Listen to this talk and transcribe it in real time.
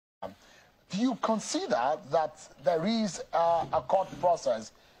do you consider that there is a court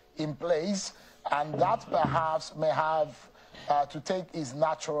process in place and that perhaps may have to take its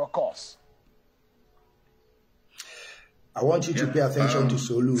natural course? I want you to pay attention to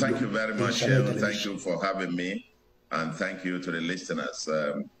Soludo. Thank you very much, Shehu. Thank you for having me, and thank you to the listeners.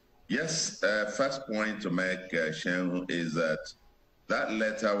 Yes, first point to make, Shehu, is that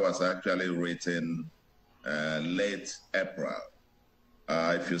letter was actually written late April.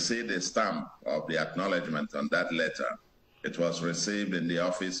 If you see the stamp of the acknowledgement on that letter, it was received in the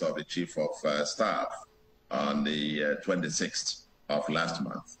office of the Chief of Staff on the 26th of last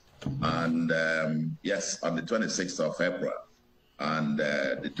month. And yes, on the 26th of April. And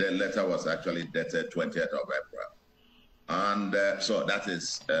the letter was actually dated 20th of April. And so that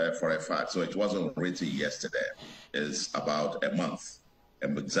is for a fact. So it wasn't written yesterday. It's about a month,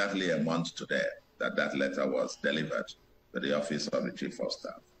 exactly a month today, that letter was delivered to the office of the Chief of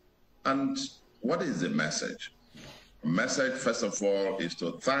Staff. And what is the message? The message, first of all, is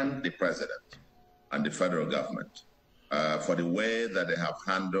to thank the President and the federal government for the way that they have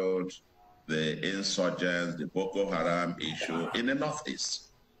handled the insurgents, the Boko Haram issue in the Northeast,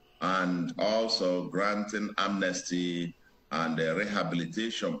 and also granting amnesty and a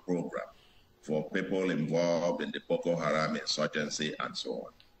rehabilitation program for people involved in the Boko Haram insurgency and so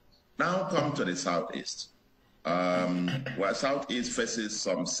on. Now come to the Southeast. Where Southeast faces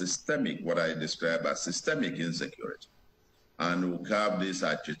some systemic, what I describe as systemic insecurity. And we have this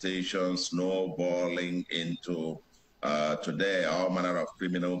agitation snowballing into today all manner of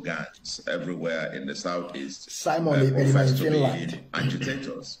criminal gangs everywhere in the Southeast. Simon, profess to be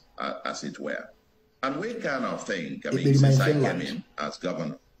agitators, as it were. And we kind of think, I mean, since I came in as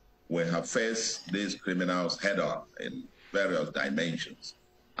governor, we have faced these criminals head on in various dimensions.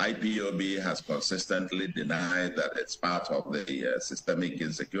 IPOB has consistently denied that it's part of the systemic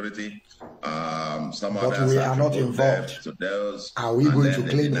insecurity. Some but others we are not involved. To those, are we going to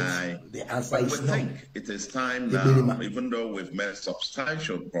claim it? The answer is no. I think it is time now, even though we've made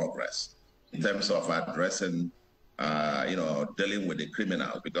substantial progress in terms of addressing, dealing with the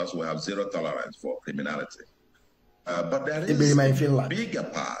criminals, because we have zero tolerance for criminality. But there is a bigger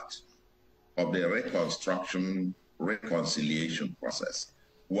part of the reconciliation process.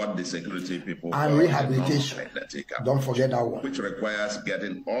 What the security people and rehabilitation. Don't forget that one. Which requires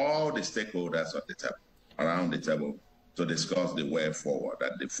getting all the stakeholders at the table, around the table, to discuss the way forward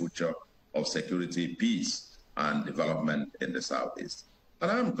and the future of security, peace, and development in the Southeast.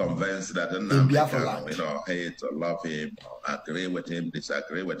 And I'm convinced that Nnamdi, hate or love him, or agree with him,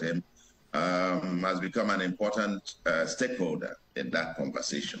 disagree with him, has become an important stakeholder in that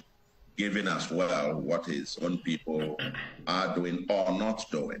conversation, giving as well what his own people are doing or not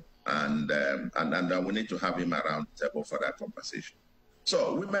doing. And we need to have him around the table for that conversation.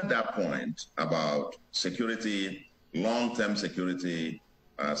 So we made that point about security, long-term security,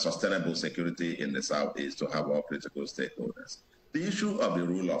 sustainable security in the Southeast to have all critical stakeholders. The issue of the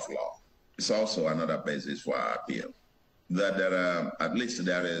rule of law is also another basis for our appeal. That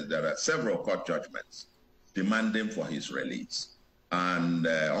there are several court judgments demanding for his release and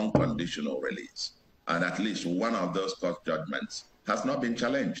unconditional release. And at least one of those court judgments has not been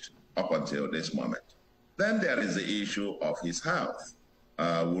challenged up until this moment. Then there is the issue of his health.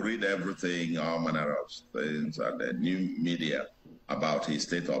 We read everything, all manner of things on the new media about his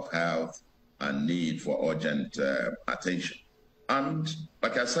state of health and need for urgent attention. And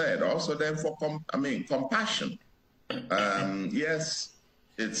like I said, also then for compassion. Yes,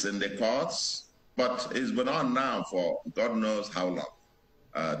 it's in the courts, but it's been on now for God knows how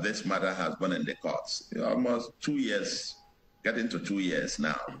long. This matter has been in the courts. Almost 2 years, getting to 2 years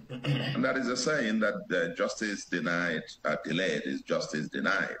now. And that is a saying that justice denied, delayed is justice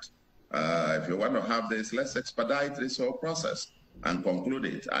denied. If you want to have this, let's expedite this whole process and conclude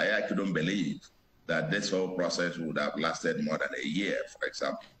it. I couldn't believe that this whole process would have lasted more than a year, for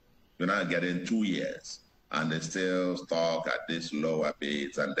example. You're now getting 2 years, and they still stuck at this lower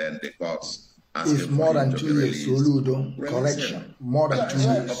base, and then the courts it's more than 2 years, Soludo. Correction. More than 2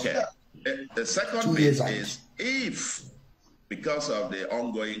 years. Okay. The second bit is if, because of the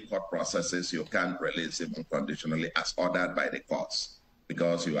ongoing court processes, you can't release him unconditionally as ordered by the courts,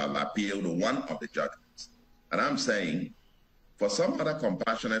 because you have appealed one of the judgments. And I'm saying, for some other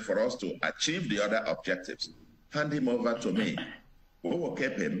compassionate, for us to achieve the other objectives, hand him over to me. We will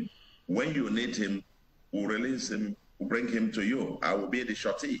keep him. When you need him, we'll release him, we'll bring him to you. I will be the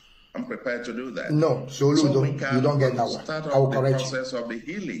shorty. I'm prepared to do that. No, Soludo, you don't get that one. Start I will the correct process of the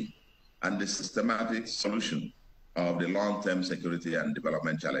healing and the systematic solution of the long-term security and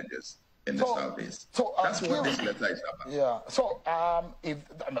development challenges in the southeast. So that's what this letter is about. Yeah. So if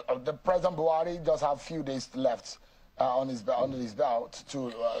the President Buhari just have few days left on his belt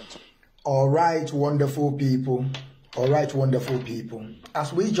to. All right, wonderful people. All right, wonderful people.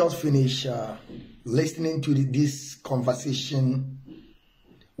 As we just finish listening to this conversation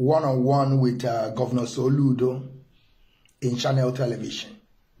one-on-one with Governor Soludo in Channel Television,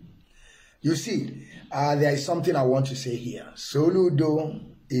 you see, there is something I want to say here. Soludo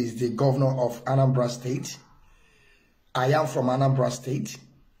is the governor of Anambra State. I am from Anambra State.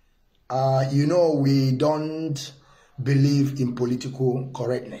 You know, we don't believe in political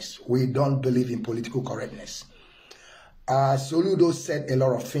correctness. We don't believe in political correctness. Soludo said a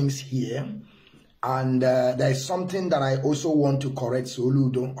lot of things here. And there is something that I also want to correct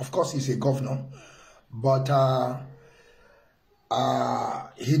Soludo. Of course, he's a governor. But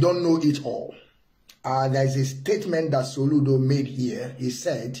he don't know it all. There is a statement that Soludo made here. He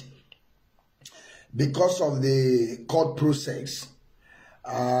said, because of the court process,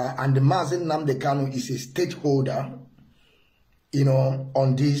 and the Mazi Nnamdi Kanu is a stakeholder, you know,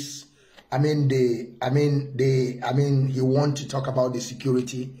 on this. He want to talk about the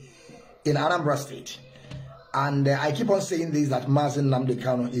security in Anambra State. And I keep on saying this, that Mazi Nnamdi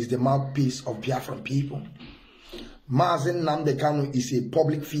Kanu is the mouthpiece of Biafran people. Mazi Nnamdi Kanu is a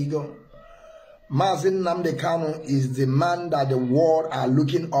public figure. Mazi Nnamdi Kanu is the man that the world are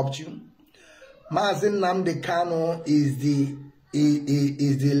looking up to. Mazi Nnamdi Kanu is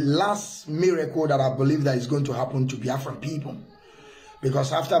the last miracle that I believe that is going to happen to Biafran people.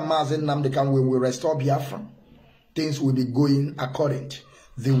 Because after Mazi Nnamdi Kanu, when we restore Biafra, things will be going according to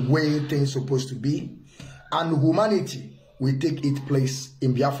the way things supposed to be. And humanity will take its place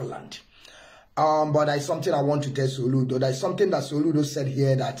in Biafra land. But there's something I want to tell Soludo. There's something that Soludo said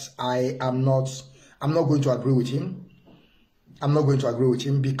here that I'm not going to agree with him. I'm not going to agree with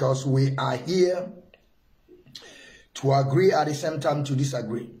him because we are here to agree at the same time to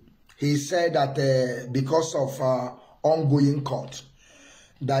disagree. He said that because of ongoing court,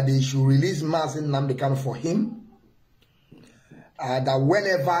 that they should release Mazi Nnamdi Kanu for him. That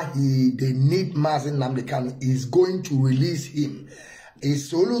whenever they need Mazi Nnamdi Kanu, is going to release him.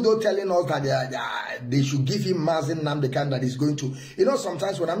 Is Soludo telling us that they should give him Mazi Nnamdi Kanu that is going to... You know,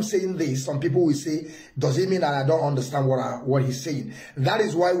 sometimes when I'm saying this, some people will say, does it mean that I don't understand what he's saying? That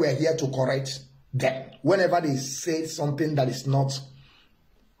is why we're here to correct them. Whenever they say something that is not...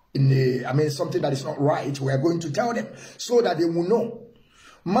 something that is not right, we are going to tell them so that they will know.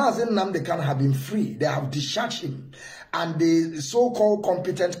 Mazi Nnamdi Kanu have been free. They have discharged him. And the so-called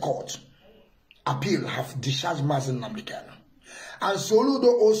competent court appeal have discharged Mazi Nnamdi Kanu. And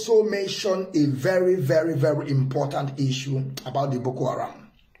Soludo also mentioned a very, very, very important issue about the Boko Haram.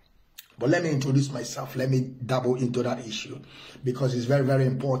 But let me introduce myself. Let me dabble into that issue because it's very, very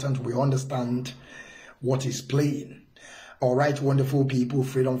important we understand what is playing. All right, wonderful people,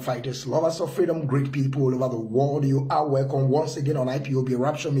 freedom fighters, lovers of freedom, great people all over the world. You are welcome once again on IPOB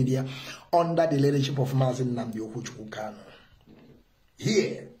Rapture Media under the leadership of Mazi Nnamdi Kanu.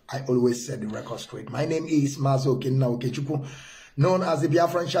 Here, I always set the record straight. My name is Mazi Okechukwu, known as the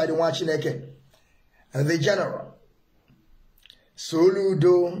Biafran Shadi Wachineke, the General.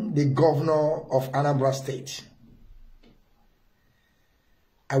 Soludo, the Governor of Anambra State.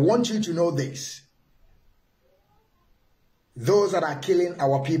 I want you to know this. Those that are killing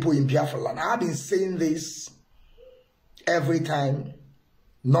our people in Biafra land. I've been saying this every time,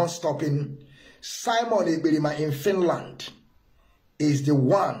 non-stopping. Simon Ebirima in Finland is the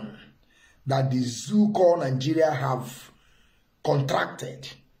one that the zoo called Nigeria have contracted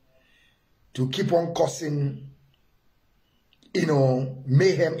to keep on causing,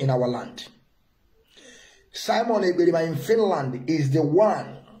 mayhem in our land. Simon Ebirima in Finland is the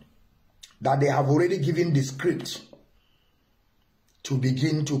one that they have already given the script to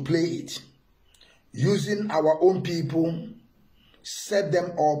begin to play it. Using our own people, set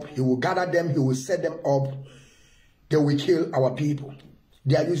them up, he will gather them, he will set them up, they will kill our people.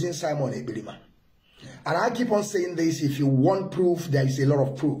 They are using Simon Ebirima. And I keep on saying this, if you want proof, there is a lot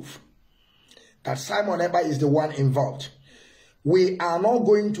of proof that Simon Ebirima is the one involved. We are not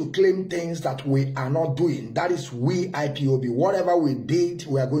going to claim things that we are not doing. That is we IPOB. Whatever we did,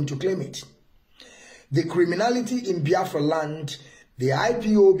 we are going to claim it. The criminality in Biafra land, the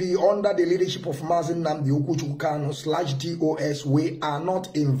IPOB under the leadership of Mazi Nnamdi Kanu /DOS, we are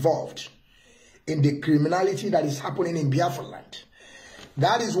not involved in the criminality that is happening in Biafra land.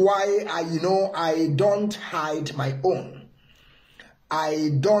 That is why I don't hide my own.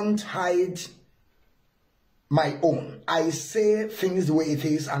 I don't hide my own. I say things the way it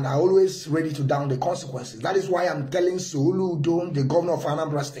is, and I always ready to down the consequences. That is why I'm telling Soludo, the governor of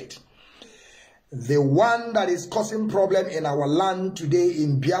Anambra State, The one that is causing problem in our land today,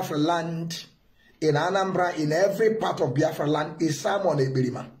 in Biafra land, in Anambra, in every part of Biafra land, is Simon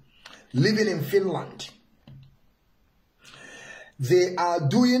Ebirima, living in Finland. They are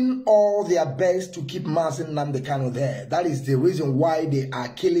doing all their best to keep Mazi Nnamdi Kanu there. That is the reason why they are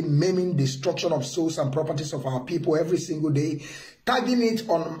killing, maiming, destruction of souls and properties of our people every single day, tagging it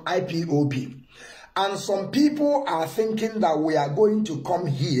on IPOB. And some people are thinking that we are going to come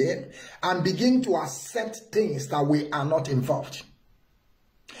here and begin to accept things that we are not involved.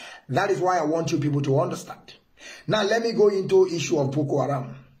 That is why I want you people to understand. Now, let me go into issue of Boko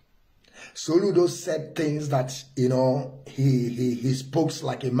Haram. Soludo said things that, you know, he spoke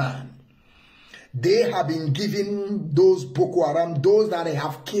like a man. They have been giving those Boko Haram, those that they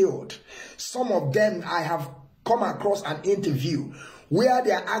have killed. Some of them, I have come across an interview where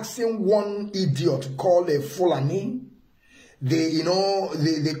they are asking one idiot called a Fulani. They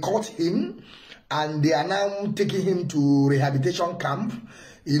caught him and they are now taking him to rehabilitation camp,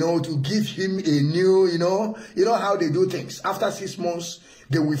 to give him a new, you know how they do things. After 6 months,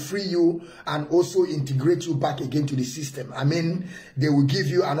 they will free you and also integrate you back again to the system. I mean, they will give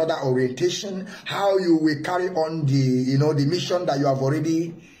you another orientation, how you will carry on the mission that you have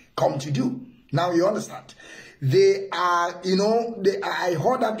already come to do. Now you understand. They are, I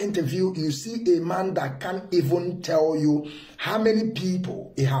heard that interview. You see a man that can't even tell you how many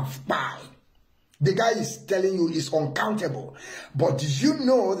people he have died. The guy is telling you it's uncountable. But did you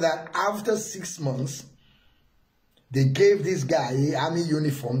know that after 6 months, they gave this guy army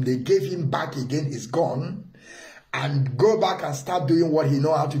uniform, they gave him back again his gun, and go back and start doing what he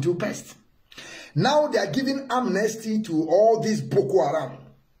knows how to do best. Now they are giving amnesty to all these Boko Haram,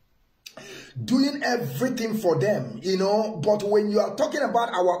 doing everything for them, but when you are talking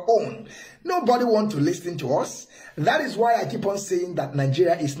about our own, nobody wants to listen to us. That is why I keep on saying that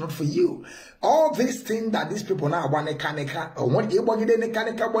Nigeria is not for you. All these things that these people now want, there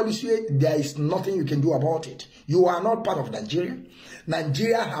is nothing you can do about it. You are not part of Nigeria.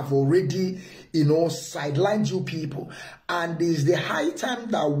 Nigeria have already, sidelined you people. And it is the high time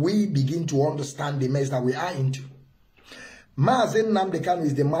that we begin to understand the mess that we are into. Mazi Nnamdi Kanu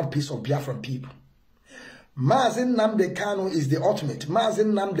is the mouthpiece of Biafran people. Mazi Nnamdi Kanu is the ultimate. Mazi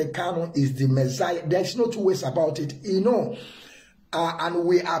Nnamdi Kanu is the Messiah. There's no two ways about it, and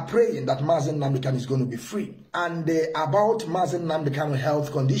we are praying that Mazi Nnamdi Kanu is going to be free. And about Mazi Nnamdi Kanu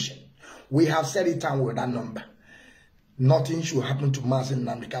health condition, we have said it down with that number. Nothing should happen to Mazi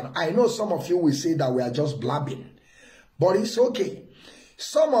Nnamdi Kanu. I know some of you will say that we are just blabbing, but it's okay.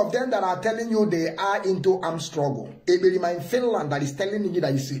 Some of them that are telling you they are into armed struggle. Ebirima in Finland that is telling you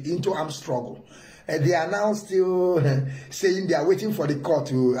that is into armed struggle. They are now still saying they are waiting for the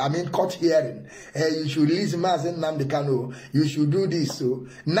court court hearing. You should release Mazi Nnamdi Kanu. You should do this. So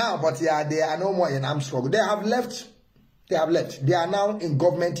now, but they are no more in armed struggle. They have left. They have left. They are now in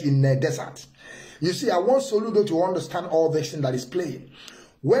government in desert. You see, I want Soludo to understand all this thing that is playing.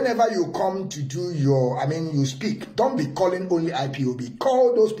 Whenever you come to do you speak, don't be calling only IPOB.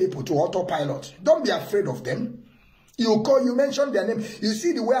 Call those people to autopilot. Don't be afraid of them. You mention their name. You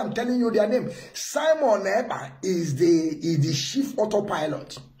see the way I'm telling you their name. Simon Eba is the chief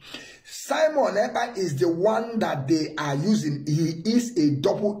autopilot. Simon Eba is the one that they are using. He is a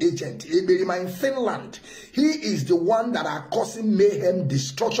double agent. Ebirima in Finland. He is the one that are causing mayhem,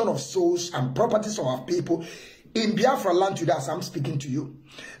 destruction of souls and properties of our people. In Biafra land today, as I'm speaking to you,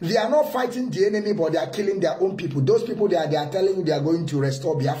 they are not fighting the enemy, but they are killing their own people. Those people they are telling you they are going to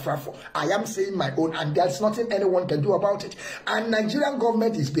restore Biafra for. I am saying my own, and there's nothing anyone can do about it. And Nigerian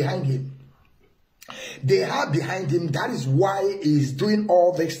government is behind him. They are behind him. That is why he's doing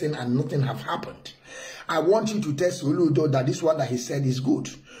all this thing and nothing have happened. I want you to tell Soludo that this one that he said is good.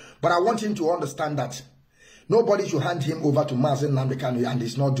 But I want him to understand that nobody should hand him over to Mazi Nnamdi Kanu and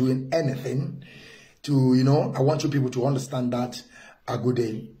he's not doing anything. I want you people to understand that. A good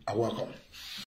day, a welcome.